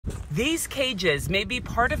These cages may be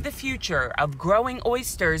part of the future of growing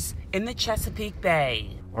oysters in the Chesapeake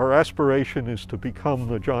Bay. Our aspiration is to become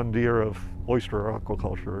the John Deere of oyster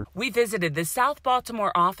aquaculture. We visited the South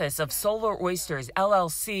Baltimore office of Solar Oysters,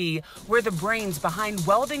 LLC, where the brains behind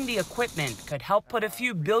welding the equipment could help put a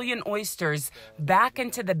few billion oysters back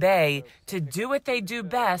into the bay to do what they do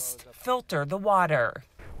best, filter the water.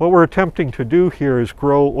 What we're attempting to do here is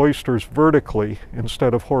grow oysters vertically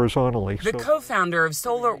instead of horizontally. The co-founder of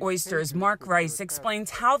Solar Oysters, Mark Rice, explains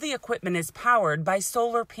how the equipment is powered by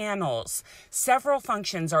solar panels. Several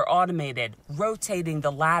functions are automated, rotating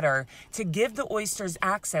the latter to give the oysters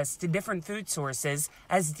access to different food sources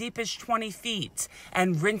as deep as 20 feet,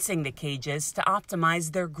 and rinsing the cages to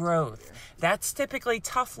optimize their growth. That's typically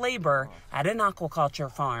tough labor at an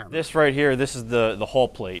aquaculture farm. This right here, this is the hull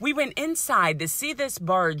plate. We went inside to see this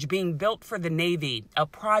barge being built for the Navy, a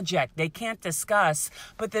project they can't discuss,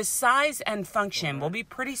 but the size and function will be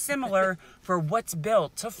pretty similar for what's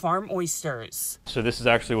built to farm oysters. So this is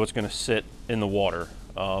actually what's going to sit in the water,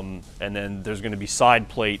 and then there's going to be side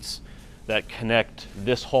plates that connect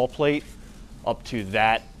this hull plate up to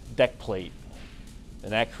that deck plate,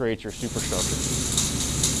 and that creates your superstructure.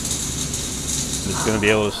 It's going to be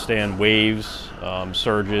able to stand waves,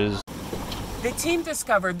 surges. The team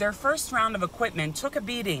discovered their first round of equipment took a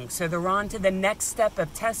beating, so they're on to the next step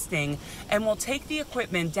of testing and will take the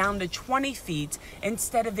equipment down to 20 feet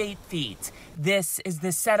instead of 8 feet. This is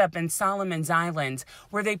the setup in Solomon's Island,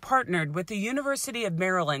 where they partnered with the University of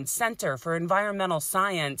Maryland Center for Environmental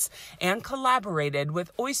Science and collaborated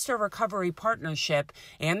with Oyster Recovery Partnership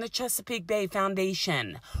and the Chesapeake Bay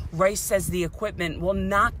Foundation. Rice says the equipment will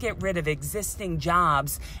not get rid of existing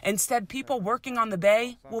jobs. Instead, people working on the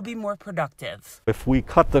bay will be more productive. If we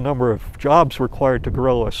cut the number of jobs required to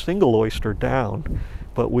grow a single oyster down,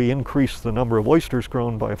 but we increase the number of oysters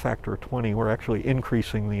grown by a factor of 20, we're actually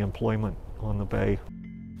increasing the employment on the bay.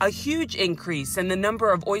 A huge increase in the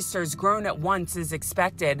number of oysters grown at once is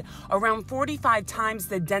expected, around 45 times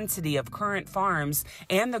the density of current farms,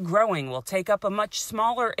 and the growing will take up a much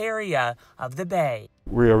smaller area of the bay.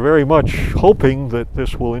 We are very much hoping that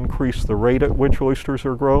this will increase the rate at which oysters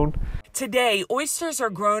are grown. Today, oysters are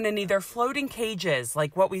grown in either floating cages,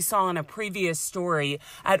 like what we saw in a previous story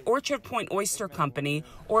at Orchard Point Oyster Company,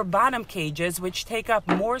 or bottom cages, which take up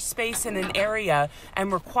more space in an area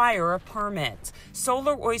and require a permit.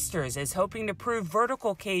 Solar Oysters is hoping to prove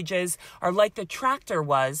vertical cages are like the tractor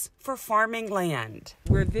was for farming land.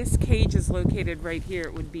 Where this cage is located right here,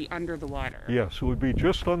 it would be under the water. Yes, it would be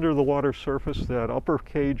just under the water surface. That upper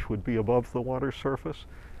cage would be above the water surface.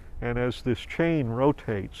 And as this chain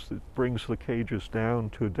rotates, it brings the cages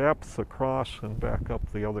down to depth, across, and back up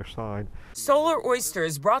the other side. Solar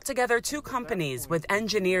Oysters brought together two companies with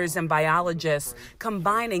engineers and biologists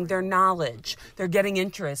combining their knowledge. They're getting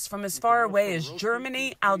interest from as far away as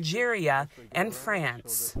Germany, Algeria, and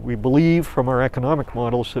France. We believe from our economic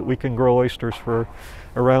models that we can grow oysters for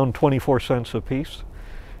around 24 cents a piece.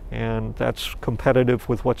 And that's competitive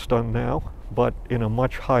with what's done now, but in a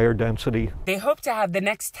much higher density. They hope to have the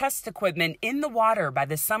next test equipment in the water by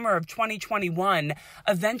the summer of 2021,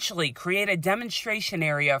 eventually create a demonstration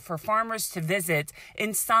area for farmers to visit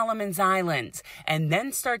in Solomon's Island, and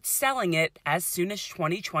then start selling it as soon as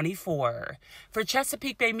 2024. For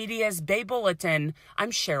Chesapeake Bay Media's Bay Bulletin,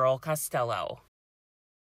 I'm Cheryl Costello.